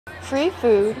Free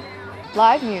food,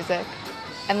 live music,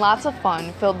 and lots of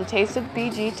fun filled the Taste of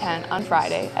BG tent on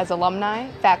Friday as alumni,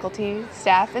 faculty,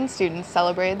 staff, and students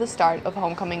celebrated the start of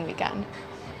homecoming weekend.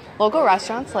 Local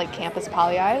restaurants like Campus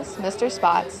Polly Eyes, Mr.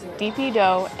 Spots, DP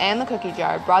Dough, and the Cookie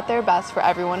Jar brought their best for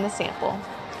everyone to sample.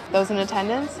 Those in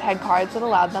attendance had cards that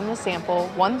allowed them to sample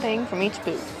one thing from each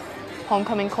booth.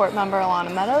 Homecoming Court member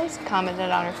Alana Meadows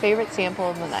commented on her favorite sample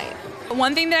of the night.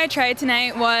 One thing that I tried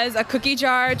tonight was a Cookie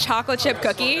Jar chocolate chip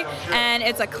cookie, and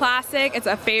it's a classic, it's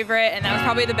a favorite, and that was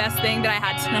probably the best thing that I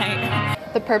had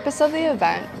tonight. The purpose of the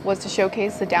event was to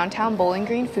showcase the downtown Bowling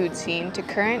Green food scene to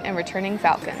current and returning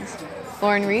Falcons.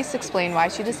 Lauren Reese explained why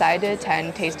she decided to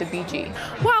attend Taste of BG.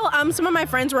 Well, some of my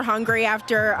friends were hungry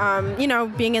after,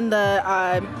 being in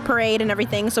the parade and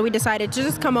everything, so we decided to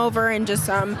just come over and just,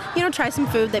 try some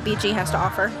food that BG has to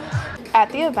offer. At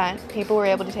the event, people were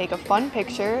able to take a fun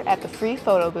picture at the free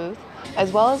photo booth,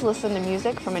 as well as listen to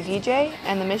music from a DJ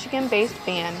and the Michigan-based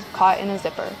band Caught in a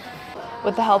Zipper.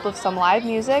 With the help of some live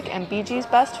music and BG's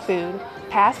best food,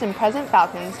 past and present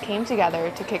Falcons came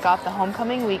together to kick off the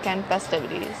homecoming weekend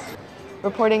festivities.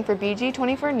 Reporting for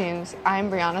BG24 News,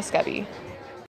 I'm Brianna Skebby.